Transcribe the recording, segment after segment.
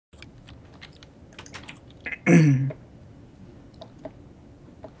Hey,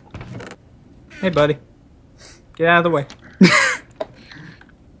 buddy. Get out of the way.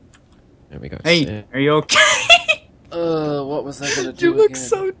 There we go. Hey, are you okay? What was I gonna do? You look again?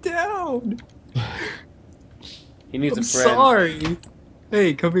 so down. He needs I'm a friend. sorry.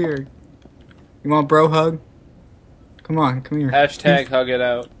 Hey, come here. You want bro hug? Come on, come here. Hashtag hug it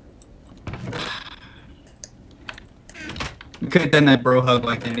out. You could have done that bro hug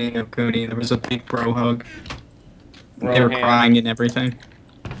like in Nino Kuni. There was a big bro hug. Bro They were hand. crying and everything.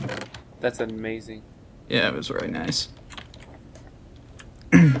 That's amazing. Yeah, it was really nice.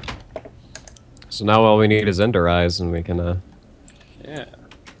 So now all we need is Ender Eyes, and we can. Yeah.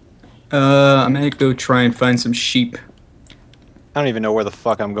 I'm gonna go try and find some sheep. I don't even know where the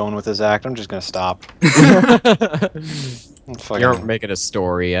fuck I'm going with this act. I'm just gonna stop. You aren't making a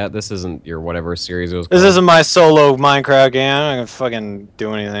story yet. This isn't your whatever series it was. This called. isn't my solo Minecraft game. I'm not gonna fucking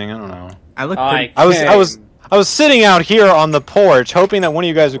do anything. I don't know. I look pretty. I was sitting out here on the porch, hoping that one of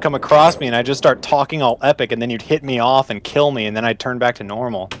you guys would come across me, and I'd just start talking all epic, and then you'd hit me off and kill me, and then I'd turn back to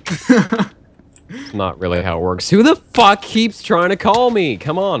normal. It's not really how it works. Who the fuck keeps trying to call me?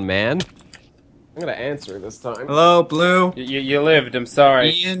 Come on, man. I'm gonna answer this time. Hello, Blue. You lived. I'm sorry.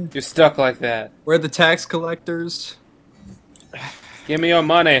 Ian. You're stuck like that. We're the tax collectors. Give me your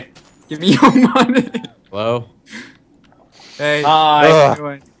money. Give me your money. Hello? Hey. Hi. How you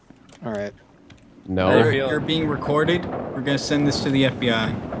doing? All right. No. How you You're, feel? you're being recorded. We're gonna send this to the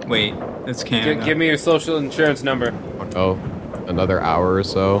FBI. Wait, that's Canada. Give me your social insurance number. Oh, another hour or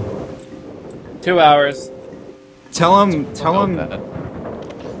so. 2 hours. Tell him.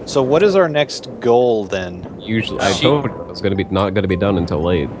 So what is our next goal then? Usually, I told you it's not gonna be done until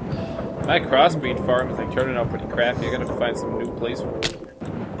late. My crossbreed farm is like turning out pretty crappy. I gotta find some new place for it.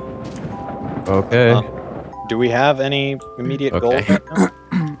 Okay. Do we have any immediate goals Okay. right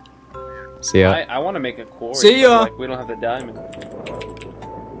now? See ya. I want to make a quarry. See but, ya. Like, we don't have the diamond.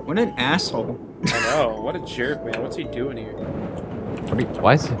 What an asshole. I know. What a jerk, man. What's he doing here?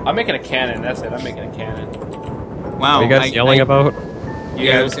 What? I'm making a cannon. That's it. I'm making a cannon. Wow. What are you guys yelling about?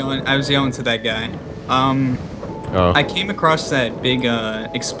 Yeah, I was yelling to that guy. Oh. I came across that big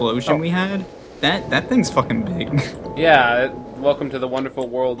explosion we had. That thing's fucking big. Yeah. Welcome to the wonderful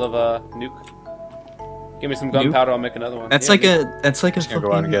world of nuke. Give me some gunpowder. I'll make another one. That's Yeah, like dude. a gonna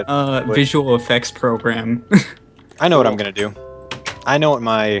go out and fucking get visual effects program. I know what I'm gonna do. I know what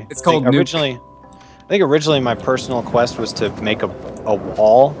my It's called Nuke. I think originally my personal quest was to make a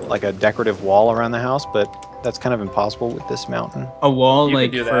wall, like a decorative wall around the house, but that's kind of impossible with this mountain. A wall You can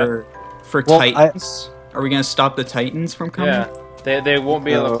like do for Well, Titans. Are we gonna stop the Titans from coming? Yeah. They won't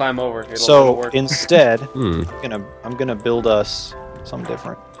be able No. to climb over. It'll So work. instead, Hmm. I'm gonna build us something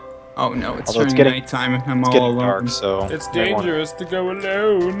different. Oh no, it's Although it's turning getting- nighttime and I'm It's all getting alone. dark, so It's I want- dangerous to go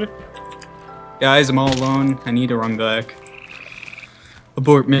alone. Guys, I'm all alone. I need to run back.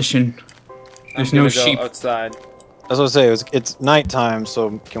 Abort mission. There's I'm no gonna sheep. Go outside. As I was saying, it's nighttime,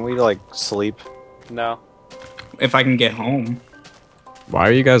 so can we like sleep? No. If I can get home. Why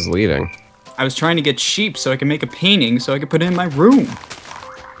are you guys leaving? I was trying to get sheep so I could make a painting so I could put it in my room.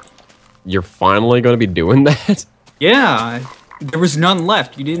 You're finally gonna be doing that? Yeah, there was none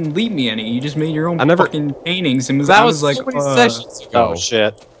left. You didn't leave me any. You just made your own fucking paintings and That I was was so like, many sessions ago. Oh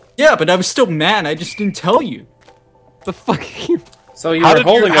shit! yeah, but I was still mad. I just didn't tell you. The fuck? So you How were did,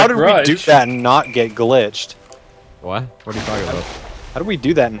 holding how a did grudge. we do that and not get glitched? What? What are you talking about? How did we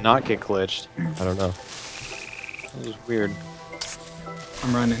do that and not get glitched? I don't know. That was weird.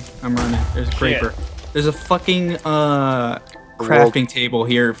 I'm running. There's a Shit. creeper. There's a fucking crafting table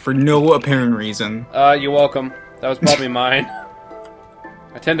here for no apparent reason. You're welcome. That was probably mine.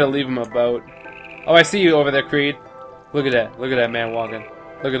 I tend to leave them about. Oh, I see you over there, Creed. Look at that. Look at that man walking.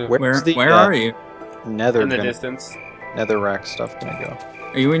 Look at him Where Where's the, where are you? Nether in the gonna, distance. netherrack stuff gonna go?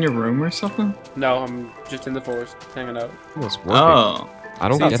 Are you in your room or something? No, I'm just in the forest, hanging out. It's working. Oh. I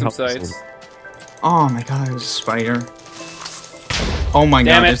don't Seeing get some how sights. Oh my god, there's a spider. Oh my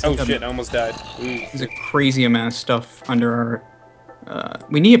Damn god, it! there's, Oh like shit! I almost died. Ooh. there's a crazy amount of stuff under our...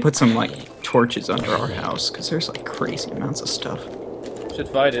 we need to put some, like, torches under our house, because there's, like, crazy amounts of stuff. Should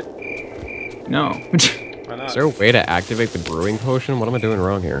fight it. No. Why not? Is there a way to activate the brewing potion? What am I doing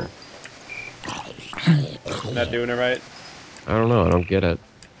wrong here? Not doing it right. I don't know. I don't get it.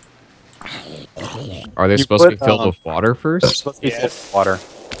 Are they You supposed to be put, filled with water It's first? supposed to be full Yes. of water.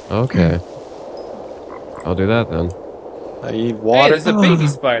 Okay. I'll do that then. I need Hey, water. there's a baby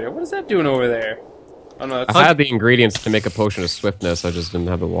spider. What is that doing over there? Oh no, that's I had the ingredients to make a potion of swiftness. I just didn't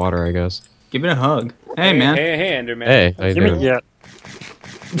have the water, I guess. Give it a hug. Hey, man. Hey, Enderman. Hey, how you doing? yet.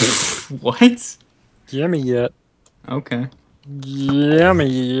 What? Gimme yet. Okay. Gimme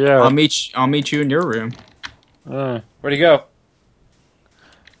yet. I'll meet you in your room. Where'd he go?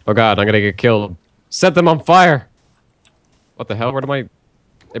 Oh god, I'm gonna get killed. Set them on fire! What the hell? Where am I?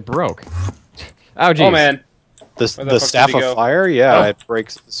 It broke. Oh jeez. Oh man. The fuck did staff he of go? fire? Yeah, Oh. it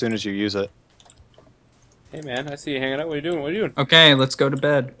breaks as soon as you use it. Hey man, I see you hanging out. What are you doing? What are you doing? Okay, let's go to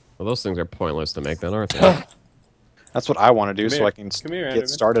bed. Well, those things are pointless to make then, aren't they? That's what I want to do, Come so here. I can Come here, get Enderman.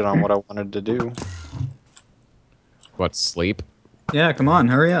 started on what I wanted to do. What, sleep? Yeah, come on,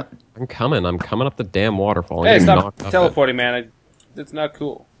 hurry up. I'm coming up the damn waterfall. I'm Hey, getting stop knocked off teleporting, man. That's not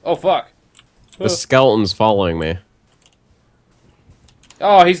cool. Oh fuck. The skeleton's following me.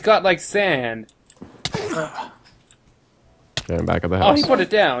 Oh, he's got like sand. Okay, I'm back at the Oh, house. he put it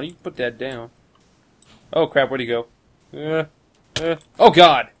down. You put that down. Oh crap, where'd he go? Oh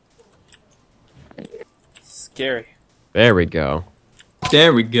god! Scary. There we go.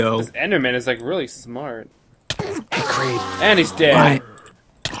 There we go. This Enderman is like really smart. Hey, Creed, And he's dead.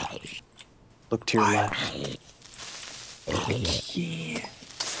 look to your left.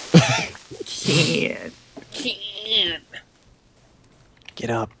 Can't. Can't. Get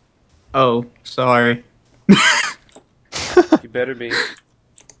up. Oh, sorry. You better be.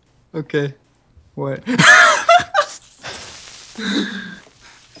 Okay. What?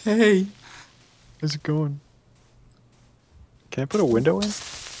 Hey. How's it going? Can I put a window in?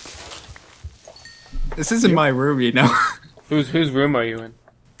 This isn't my room, you know. Whose room are you in?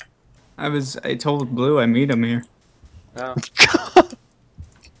 I told Blue I meet him here. Oh.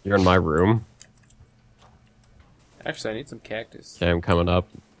 You're in my room. Actually, I need some cactus. Okay, I'm coming up.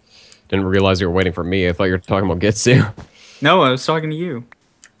 Didn't realize you were waiting for me. I thought you were talking about Gitsu. No, I was talking to you.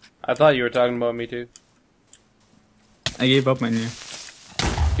 I thought you were talking about me too. I gave up on you.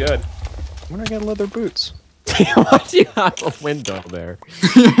 Good. When do I get leather boots? Why do you have a window there?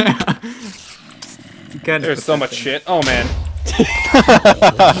 You gotta There's put so that much there. shit. Oh man.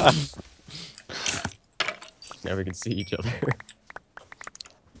 Now we can see each other.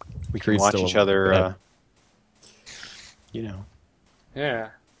 We can Creed's watch still each in other, bed. you know. Yeah.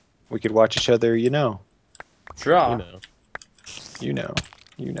 We could watch each other, you know. Draw. You know. You know.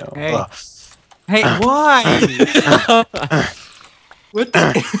 You know. Hey. Ugh. Hey, why? What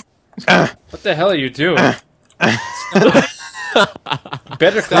the? What the hell are you doing?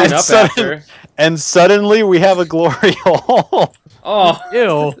 Better clean up sudden- after. And suddenly we have a glory hole. Oh.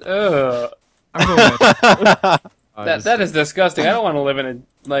 Ew. Ugh. I'm going to That is disgusting. I don't want to live in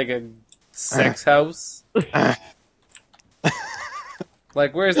a sex house.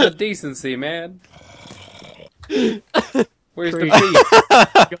 Like, where's the decency, man? Where's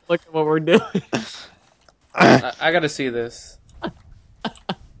the beef? Look at what we're doing. I gotta see this.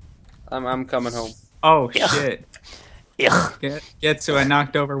 I'm coming home. Oh shit. Get so I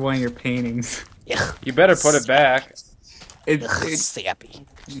knocked over one of your paintings. You better put it back. It's Sappy.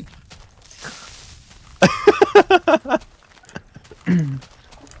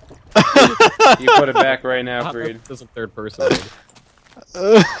 You put it back right now, Creed. This is third person.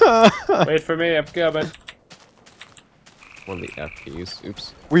 Wait for me, I'm coming. One of the F keys.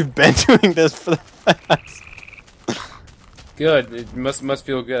 Oops. We've been doing this for the past. Good. It must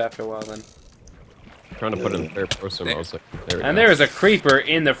feel good after a while then. I'm trying to put it in third person. I was like, there we And go. there is a creeper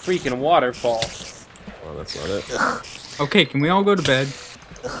in the freaking waterfall. Oh, that's not it. okay. Can we all go to bed?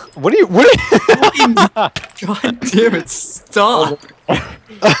 What are you? God damn it! Stop.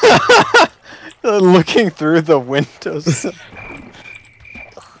 Looking through the windows.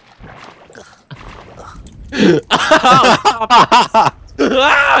 Ah!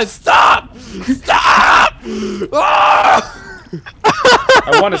 Stop! Stop! Ah!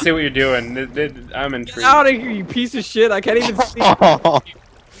 I want to see what you're doing. I'm Get intrigued. out of here, you piece of shit! I can't even see.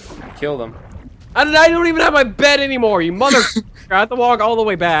 Kill them. I don't even have my bed anymore, you mother. I have to walk all the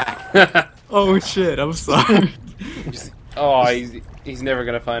way back. Oh shit! I'm sorry. Oh, he's never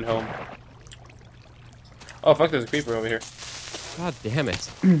gonna find home. Oh fuck! There's a creeper over here. God damn it.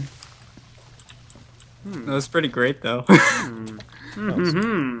 That was pretty great though.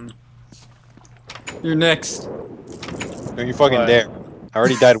 Hmm. You're next. Don't you fucking What? dare. I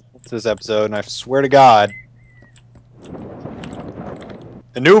already died once this episode, and I swear to God,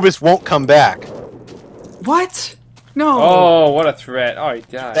 Anubis won't come back. What? No. Oh, what a threat! Oh, he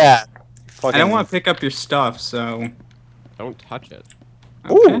died. That. I don't want to pick up your stuff, so. Don't touch it.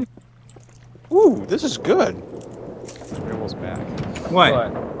 Okay. Ooh, this is good. We're almost back.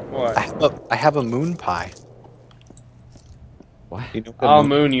 What? What? I have a moon pie. What? You know what a I'll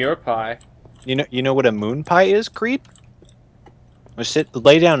moon, moon your pie. you know what a moon pie is, Creed? Just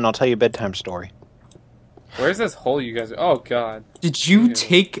lay down and I'll tell you a bedtime story. Where's this hole you guys? Oh god. Did you Yeah.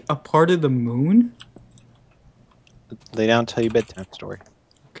 take a part of the moon? Lay down and tell you a bedtime story.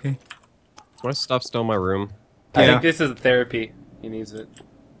 Okay. My stuff's still in my room. I Yeah. think this is therapy. He needs it.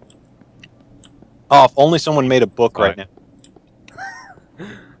 Oh, if only someone made a book right now.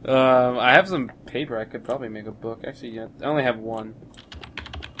 I have some paper. I could probably make a book. Actually, yeah, I only have one.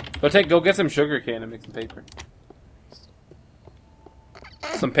 Go get some sugar cane and make some paper.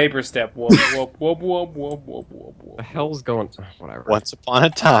 Some paper step. Whoop, whoop, whoop, whoop, whoop, whoop, whoop, The whoop. hell's going? Whatever. Once upon a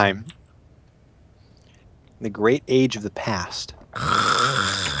time, in the great age of the past.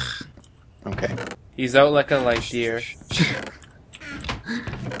 Okay. He's out like a light deer.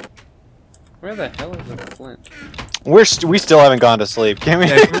 Where the hell is the flint? We still haven't gone to sleep. Can we?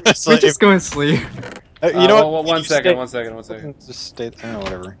 Yeah, go to we're sleep? just going to sleep. You know what? One You second, stay- one second. Just stay. Oh,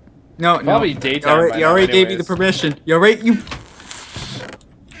 whatever. No, Probably no. daytime by You now already gave me anyways. the permission. You already you.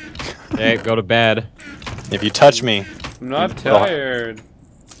 Hey, go to bed. If you touch me, I'm not tired.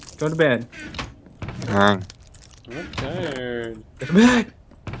 Go to bed. I'm not tired. Go to bed.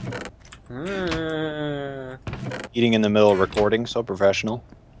 eating in the middle of recording, so professional.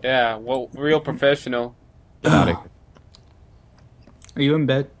 Yeah, well, real professional. Get out of here. Are you in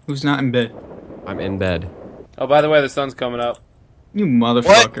bed? Who's not in bed? I'm in bed. Oh, by the way, the sun's coming up. You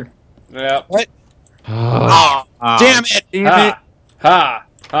motherfucker. Yeah. What? Ah, Oh, damn it! Damn Ha! Ha!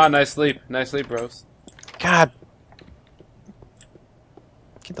 Ha! Nice sleep. Nice sleep, bros. God.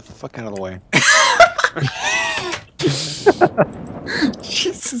 Get the fuck out of the way. it!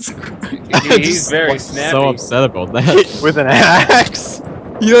 Jesus Christ. He's very snappy. so upset about that. With an axe?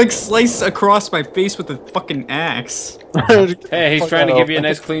 You like sliced across my face with a fucking axe. Hey, he's Fuck trying to out give of you a the way.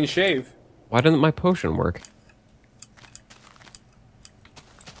 nice clean shave. Why didn't my potion work?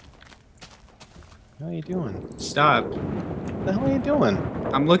 What are you doing? Stop. What the hell are you doing?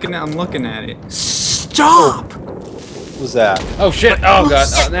 I'm looking at it. Stop! What was that? Oh shit! Oh god!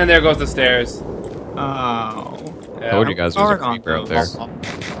 Oh, and there goes the stairs. Oh. Yeah. Told you guys there was a Hard on creeper out there. those.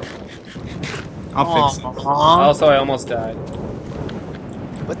 I'll fix it. Also, I almost died.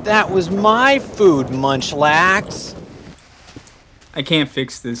 But that was my food, Munchlax. I can't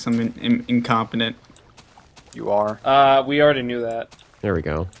fix this. I'm incompetent. You are. We already knew that. There we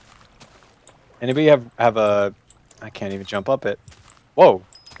go. Anybody have a? I can't even jump up it. Whoa.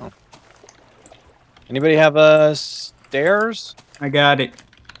 Oh. Anybody have stairs? I got it.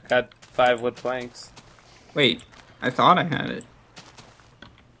 Got 5 wood planks. Wait, I thought I had it.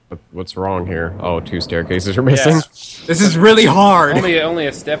 What's wrong here? Oh, 2 staircases are missing. Yeah. This is really hard. Only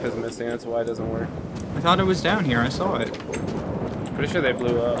a step is missing. That's why it doesn't work. I thought it was down here. I saw it. Pretty sure they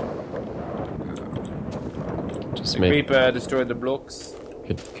blew up. Just The make creep destroyed the blocks.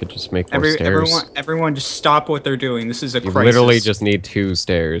 could just make more stairs. Everyone, just stop what they're doing. This is a You crisis. literally just need 2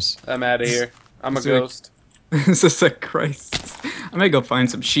 stairs. I'm out of here. I'm a Is there- ghost. This is a crisis. I'm gonna go find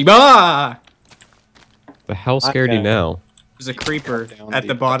some Shiba. The hell scared you Okay. now? There's a creeper Down at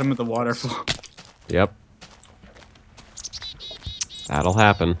the deep. bottom of the waterfall. Yep. That'll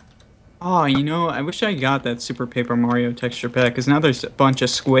happen. Oh, you know, I wish I got that Super Paper Mario texture pack, because now there's a bunch of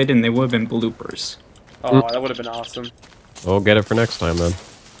squid and they would have been bloopers. Oh, that would have been awesome. We'll get it for next time then.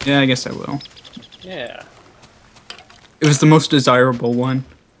 Yeah, I guess I will. Yeah. It was the most desirable one.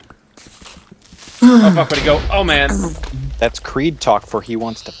 Oh fuck, where'd he go? Oh man. That's Creed talk for he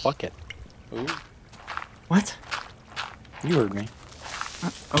wants to fuck it. Ooh. What? You heard me.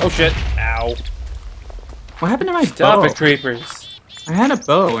 Oh shit. Ow. What happened to my Stop bow? it, creepers. I had a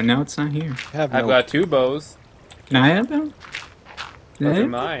bow and now it's not here. Have I've no- got 2 bows. Can I have them? Those Eh? are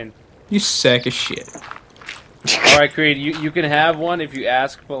mine. You sack of shit. Alright, Creed, you can have one if you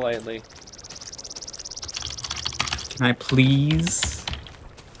ask politely. Can I please?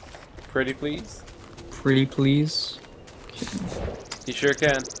 Pretty please? Pretty please? You sure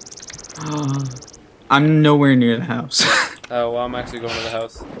can. I'm nowhere near the house. Oh, well, I'm actually going to the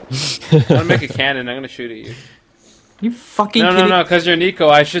house. I'm gonna make a cannon. I'm gonna shoot at you. You fucking No, kidding? no, because you're Nico.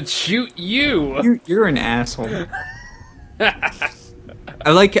 I should shoot you. You're an asshole.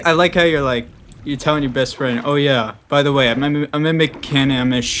 I like how you're telling your best friend, oh yeah, by the way, I'm gonna make a cannon, I'm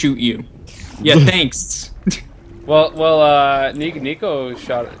gonna shoot you. Yeah, thanks. Well, Nico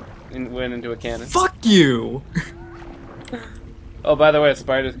shot it and went into a cannon. Fuck you! Oh, by the way, a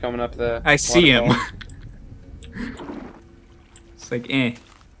spider's coming up the. I see him. waterfall. It's like, eh.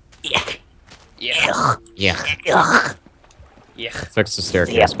 Yeah. Yeah. Yeah. Fix the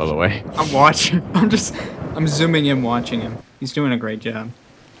staircase, by the way. I'm watching. I'm zooming in watching him. He's doing a great job.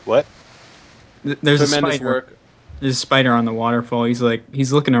 What? There's a Tremendous spider. work. There's a spider on the waterfall. He's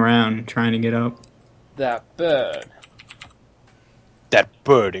looking around trying to get up. That bird. That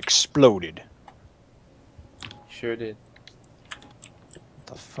bird exploded. Sure did. What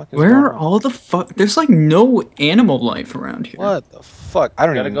the fuck is Where going are on? all the fuck? There's like no animal life around here. What the fuck? I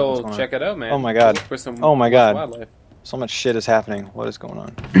don't Gotta even know what's go going check on. it out, man. Oh my god. Look for some Oh my god. wildlife. So much shit is happening. What is going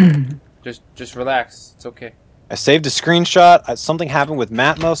on? Just relax. It's okay. I saved a screenshot. Something happened with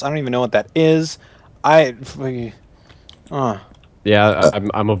Matmos. I don't even know what that is. I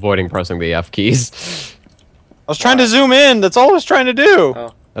I'm avoiding pressing the F keys. was trying to zoom in. That's all I was trying to do.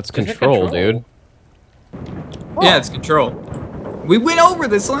 Oh, That's Just hit control, control. dude. Yeah, it's control. We went over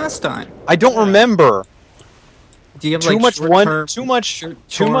this last time. I don't remember. Do you have Too like much short-term- too much. short-term-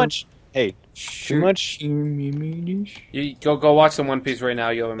 Hey, too much. You go watch some One Piece right now.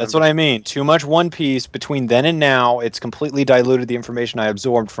 You'll remember. That's what I mean. Too much One Piece between then and now. It's completely diluted the information I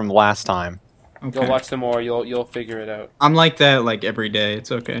absorbed from last time. Go Okay. watch some more. You'll figure it out. I'm like that like every day.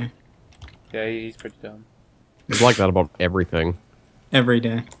 It's okay. Yeah, he's pretty dumb. It's like that about everything. Every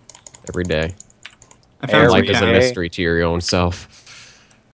day. Every day. I found Life some is a day. mystery to your own self.